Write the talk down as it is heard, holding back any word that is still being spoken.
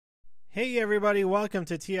Hey everybody, welcome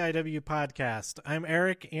to TIW Podcast. I'm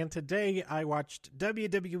Eric, and today I watched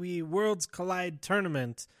WWE Worlds Collide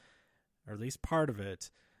Tournament, or at least part of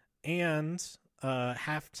it, and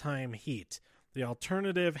Halftime Heat, the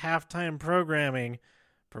alternative halftime programming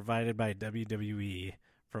provided by WWE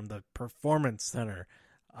from the Performance Center.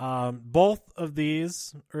 Both of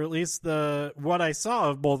these, or at least what I saw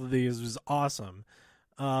of both of these, was awesome.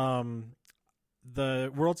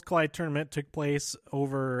 The Worlds Collide tournament took place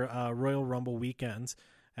over Royal Rumble weekend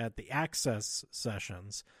at the Access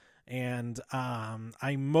sessions. And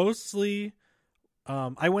I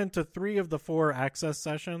went to 3 of the 4 Access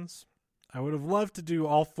sessions. I would have loved to do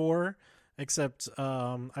all 4, except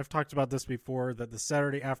I've talked about this before, that the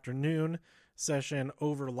Saturday afternoon session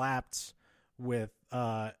overlapped with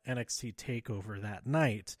NXT TakeOver that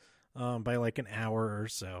night by like an hour or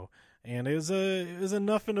so. And it was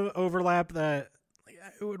enough of an overlap that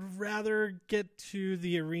I would rather get to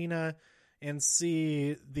the arena and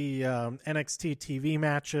see the NXT TV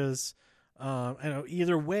matches. I know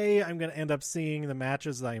either way, I'm going to end up seeing the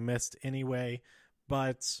matches that I missed anyway.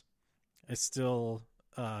 But I still,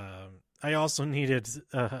 I also needed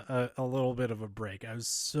a little bit of a break. I was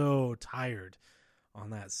so tired on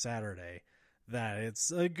that Saturday that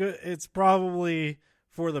it's probably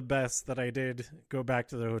for the best that I did go back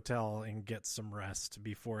to the hotel and get some rest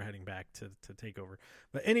before heading back to TakeOver.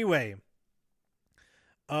 But anyway,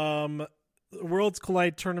 Worlds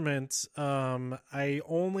Collide Tournament, I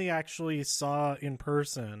only actually saw in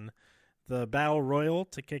person the Battle Royal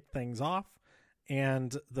to kick things off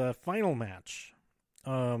and the final match.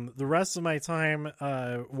 The rest of my time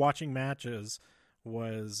watching matches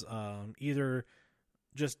was either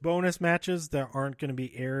just bonus matches that aren't going to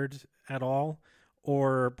be aired at all,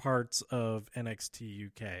 or parts of NXT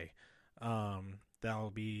UK.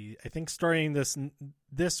 That'll be, I think, starting this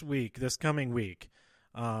coming week,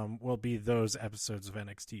 will be those episodes of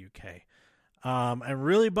NXT UK. I'm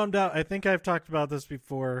really bummed out. I think I've talked about this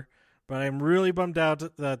before, but I'm really bummed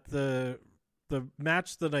out that the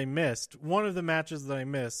match that I missed, one of the matches that I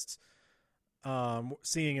missed,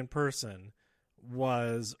 seeing in person,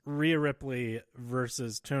 was Rhea Ripley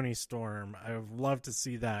versus Toni Storm. I would love to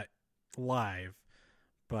see that live,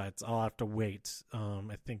 but I'll have to wait.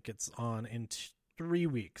 I think it's on in 3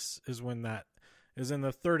 weeks is when that is, in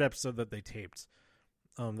the 3rd episode that they taped,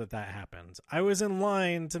 that happened. I was in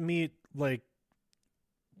line to meet like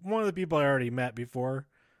one of the people I already met before.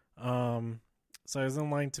 So I was in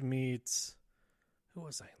line to meet, who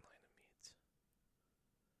was I in line to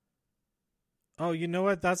meet? Oh, you know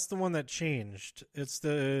what? That's the one that changed. It's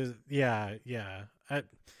yeah.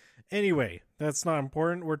 Anyway, that's not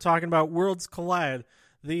important. We're talking about Worlds Collide.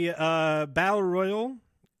 The Battle Royal,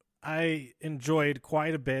 I enjoyed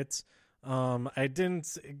quite a bit. I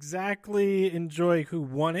didn't exactly enjoy who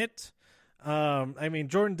won it. I mean,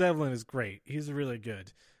 Jordan Devlin is great. He's really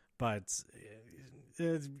good. But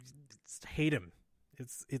hate him.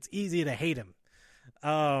 It's easy to hate him.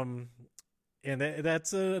 And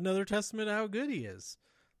that's another testament to how good he is.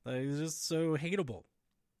 He's just so hateable.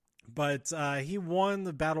 But he won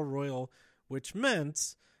the Battle Royal, which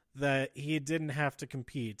meant that he didn't have to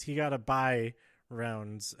compete. He got a bye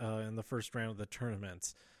round in the first round of the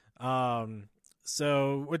tournament.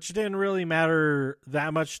 So, which didn't really matter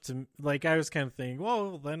that much to, like, I was kind of thinking,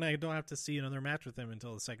 well, then I don't have to see another match with him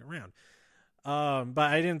until the second round.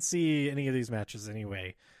 But I didn't see any of these matches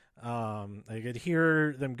anyway. I could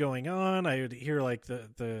hear them going on. I would hear like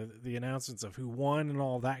the announcements of who won and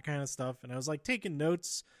all that kind of stuff. And I was like taking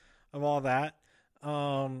notes of all that.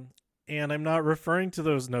 And I'm not referring to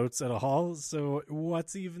those notes at all. So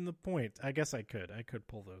what's even the point? I guess I could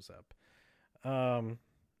pull those up.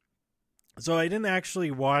 So I didn't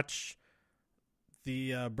actually watch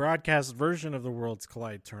the broadcast version of the Worlds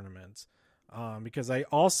Collide tournament, because I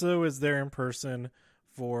also was there in person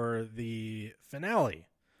for the finale.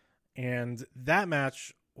 And that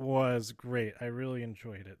match was great. I really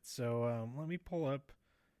enjoyed it. So let me pull up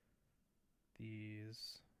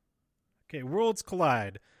these. Okay, Worlds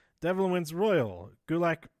Collide. Devlin wins Royal.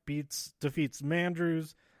 Gulak defeats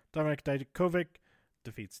Mandrews. Dominic Dijakovic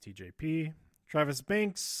defeats TJP. Travis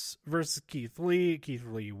Banks versus Keith Lee. Keith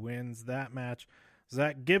Lee wins that match.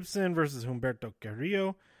 Zach Gibson versus Humberto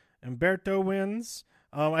Carrillo. Humberto wins.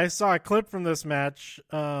 I saw a clip from this match.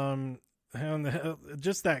 And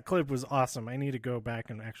just that clip was awesome. I need to go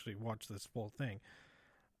back and actually watch this full thing.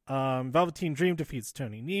 Velveteen Dream defeats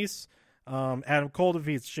Tony Nese. Adam Cole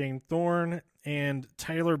defeats Shane Thorne. And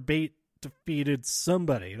Tyler Bate defeated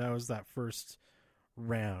somebody. That was that first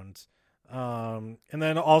round. And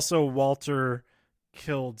then also Walter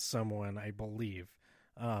killed someone, I believe.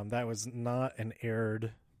 That was not an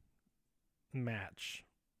aired match.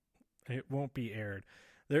 It won't be aired.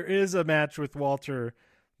 There is a match with Walter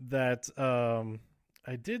that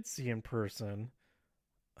I did see in person.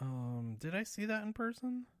 Did I see that in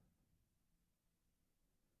person?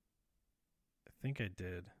 I think I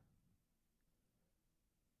did.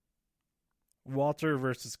 Walter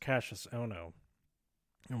versus Cassius Ohno.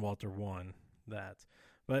 And Walter won that.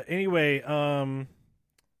 But anyway, on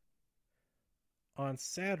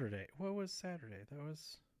Saturday. What was Saturday? I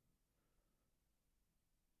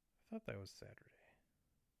thought that was Saturday.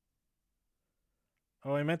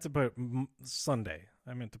 Oh, I meant to put Sunday.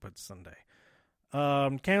 Candice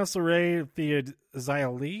LeRae defeated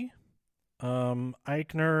Xia Li.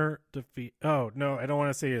 Eichner defeat. Oh no, I don't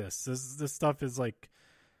want to say this. This stuff is like,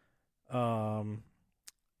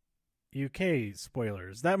 UK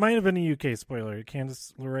spoilers. That might have been a UK spoiler.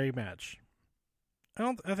 Candice LeRae match.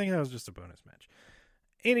 I think that was just a bonus match.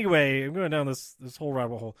 Anyway, I'm going down this whole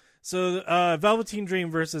rabbit hole. So, Velveteen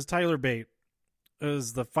Dream versus Tyler Bate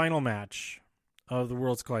is the final match of the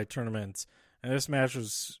Worlds Collide tournament, and this match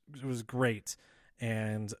was great.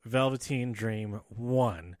 And Velveteen Dream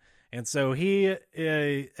won. And so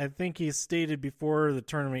I think he stated before the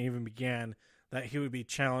tournament even began that he would be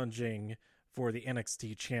challenging for the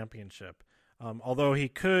NXT Championship. Although he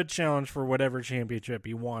could challenge for whatever championship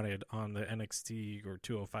he wanted on the NXT or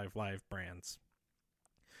 205 Live brands.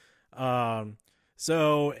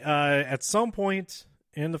 So at some point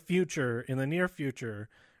in the near future,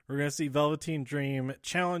 we're going to see Velveteen Dream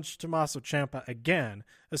challenge Tommaso Ciampa again,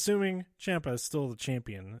 assuming Ciampa is still the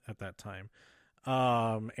champion at that time.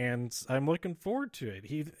 And I'm looking forward to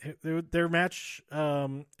it. Their match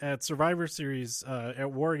at Survivor Series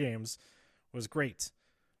at War Games was great.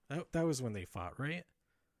 That was when they fought, right?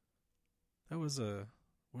 That was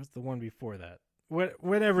what's the one before that?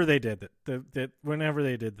 Whenever they did whenever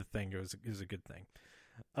they did the thing, it was a good thing.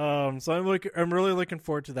 So I'm really looking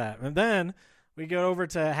forward to that. And then we go over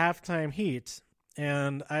to Halftime Heat,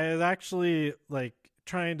 and I was actually like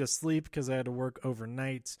trying to sleep because I had to work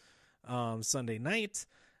overnight Sunday night,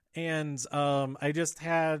 and I just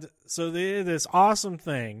had they did this awesome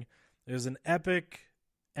thing. There's an epic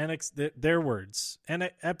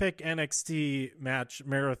epic NXT match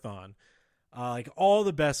marathon, like all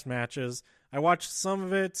the best matches. I watched some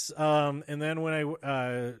of it, and then when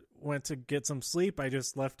I went to get some sleep, I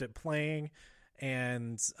just left it playing.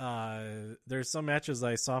 And there's some matches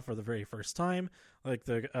I saw for the very first time, like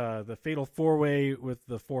the Fatal 4-Way with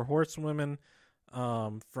the 4 Horsewomen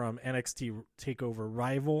from NXT TakeOver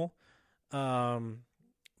Rival.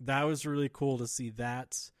 That was really cool to see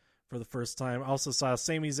that for the first time. I also saw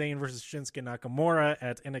Sami Zayn versus Shinsuke Nakamura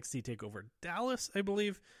at NXT TakeOver Dallas, I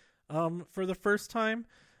believe, for the first time.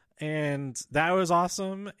 And that was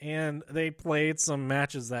awesome. And they played some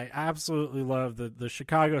matches that I absolutely love. The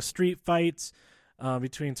Chicago Street Fight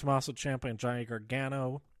between Tommaso Ciampa and Johnny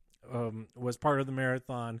Gargano was part of the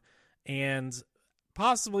marathon. And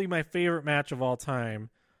possibly my favorite match of all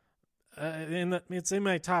time. It's in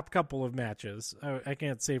my top couple of matches. I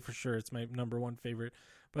can't say for sure it's my number one favorite.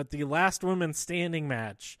 But the Last Woman Standing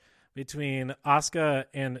match between Asuka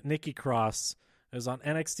and Nikki Cross is on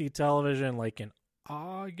NXT television like in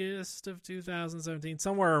August of 2017,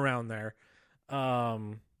 somewhere around there. You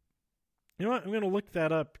know what? I'm going to look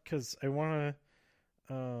that up because I want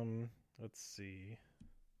to, let's see.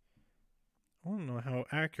 I want to know how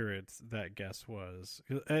accurate that guess was.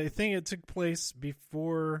 I think it took place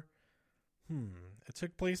before, it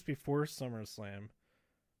took place before SummerSlam.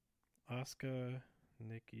 Asuka,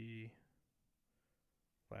 Nikki,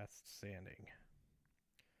 Last Standing.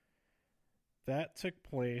 That took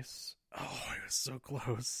place. Oh, I was so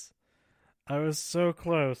close.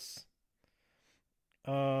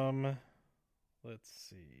 Let's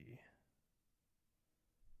see.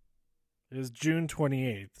 It was June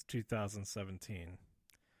 28th, 2017.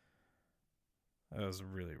 That was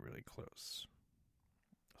really, really close.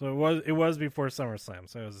 So it was before SummerSlam.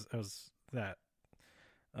 So it was that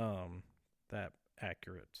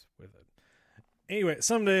accurate with it. Anyway,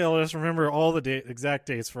 someday I'll just remember all the exact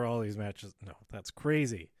dates for all these matches. No, that's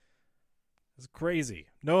crazy. It's crazy.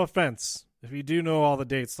 No offense. If you do know all the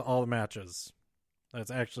dates to all the matches,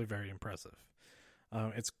 that's actually very impressive.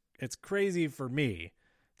 It's crazy for me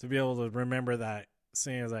to be able to remember that,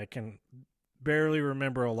 seeing as I can barely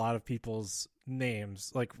remember a lot of people's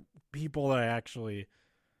names, like people that I actually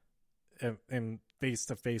am face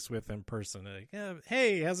to face with in person. Like, yeah,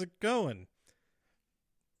 hey, how's it going?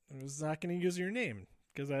 I was not going to use your name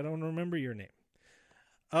because I don't remember your name.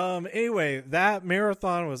 Anyway, that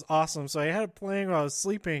marathon was awesome. So I had it playing while I was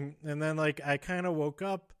sleeping, and then like I kind of woke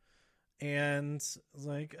up and was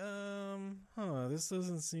like, this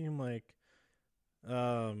doesn't seem like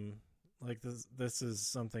Like this is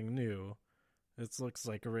something new. It looks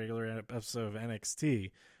like a regular episode of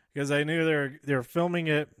NXT because I knew they're filming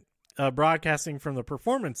it, broadcasting from the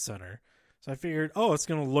Performance Center. So I figured, oh, it's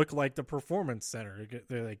going to look like the Performance Center.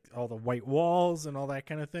 They're like all the white walls and all that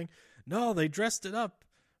kind of thing. No, they dressed it up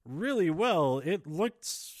really well. It looked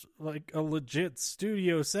like a legit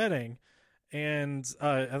studio setting, and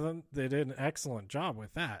I think they did an excellent job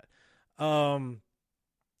with that.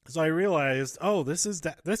 So I realized, oh, this is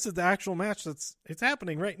the actual match it's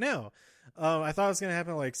happening right now. I thought it was gonna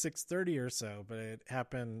happen at like 6:30 or so, but it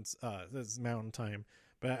happened. This is Mountain Time,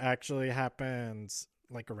 but it actually happened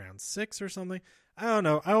like around 6 or something. I don't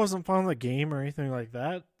know. I wasn't following the game or anything like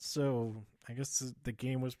that, so I guess the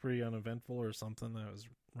game was pretty uneventful or something. That was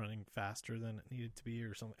running faster than it needed to be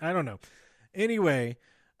or something. I don't know. Anyway,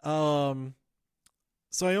 so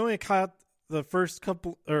I only caught the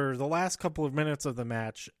last couple of minutes of the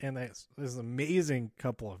match, and this is an amazing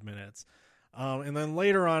couple of minutes. And then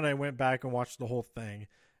later on, I went back and watched the whole thing.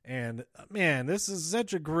 And man, this is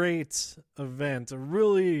such a great event, a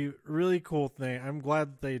really, really cool thing. I'm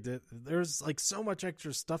glad they did. There's like so much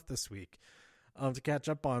extra stuff this week to catch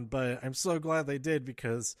up on, but I'm so glad they did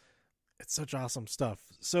because it's such awesome stuff.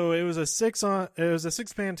 So it was a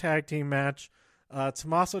 6-man tag team match.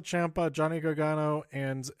 Tommaso Ciampa, Johnny Gargano,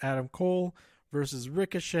 and Adam Cole versus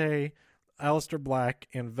Ricochet, Aleister Black,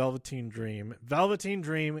 and Velveteen Dream. Velveteen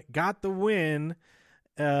Dream got the win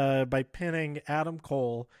by pinning Adam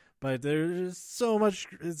Cole, but there's so much.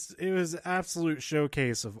 It was an absolute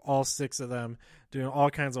showcase of all 6 of them doing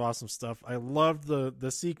all kinds of awesome stuff. I loved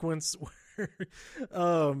the sequence where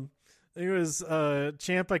it was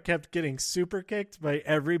Ciampa kept getting super kicked by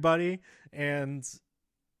everybody, and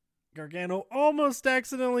Gargano almost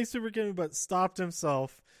accidentally super kicked him, but stopped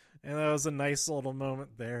himself, and that was a nice little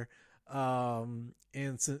moment there. And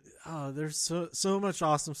so, there's so much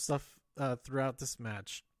awesome stuff throughout this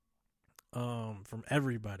match, from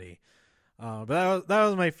everybody. But that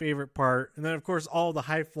was my favorite part, and then of course all the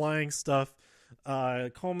high flying stuff,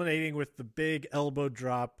 culminating with the big elbow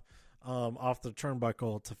drop off the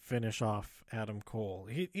turnbuckle to finish off Adam Cole.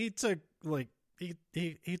 He took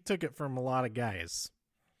he took it from a lot of guys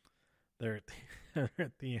there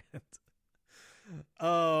at the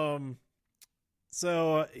end.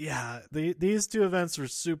 So yeah, these 2 events were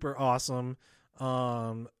super awesome.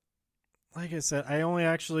 Like I said, I only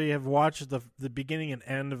actually have watched the beginning and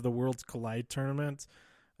end of the Worlds Collide tournament.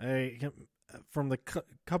 From the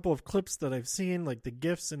couple of clips that I've seen, like the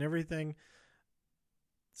GIFs and everything,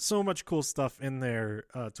 so much cool stuff in there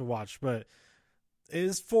to watch. But it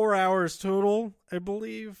is 4 hours total, I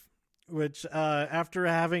believe, which after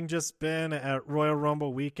having just been at Royal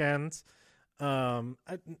Rumble weekend,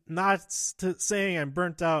 not saying I'm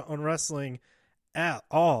burnt out on wrestling at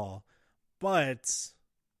all, but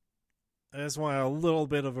I just want a little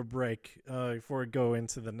bit of a break before we go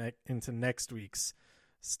into into next week's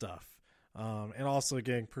stuff, and also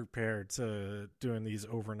getting prepared to doing these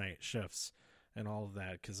overnight shifts and all of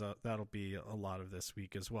that, because that'll be a lot of this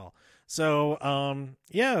week as well. So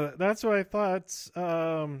yeah, that's what I thought.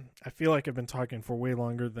 I feel like I've been talking for way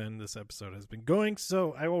longer than this episode has been going,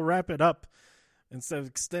 so I will wrap it up instead of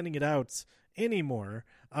extending it out anymore.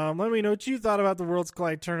 Let me know what you thought about the Worlds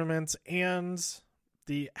Collide tournament and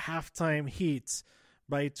the halftime heat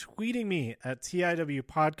by tweeting me at TIW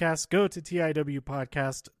Podcast. Go to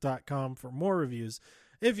TIWpodcast.com for more reviews.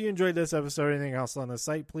 If you enjoyed this episode or anything else on the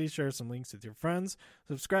site, please share some links with your friends.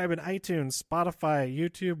 Subscribe in iTunes, Spotify,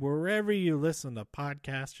 YouTube, wherever you listen to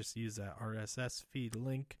podcasts. Just use that RSS feed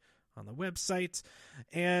link on the website.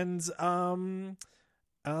 And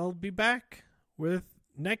I'll be back with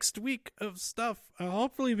next week of stuff. I'll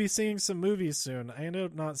hopefully be seeing some movies soon. I ended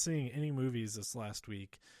up not seeing any movies this last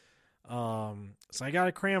week. So I got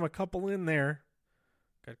to cram a couple in there.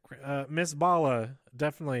 Miss Bala,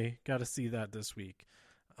 definitely got to see that this week.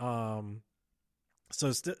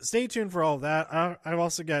 So stay tuned for all that. I've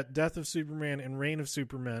also got Death of Superman and Reign of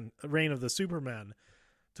the Superman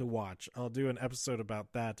to watch. I'll do an episode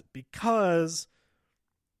about that because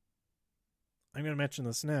I'm going to mention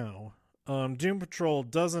this now. Doom Patrol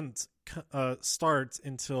doesn't start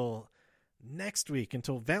until next week,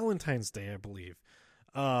 until Valentine's Day, I believe.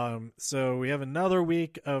 So we have another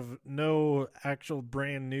week of no actual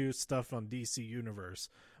brand new stuff on DC Universe,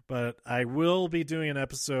 but I will be doing an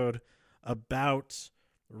episode about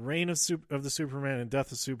Reign of the Superman and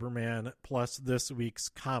Death of Superman plus this week's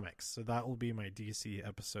comics. So that will be my DC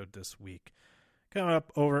episode this week, coming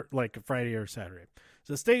up over like a Friday or Saturday.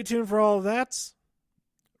 So stay tuned for all of that.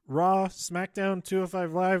 Raw, SmackDown,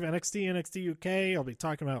 205 Live, NXT, NXT UK. I'll be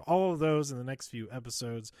talking about all of those in the next few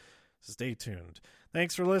episodes. stay tuned.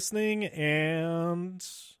 Thanks for listening, and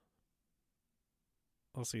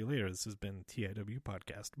I'll see you later. This has been TIW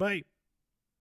Podcast. Bye.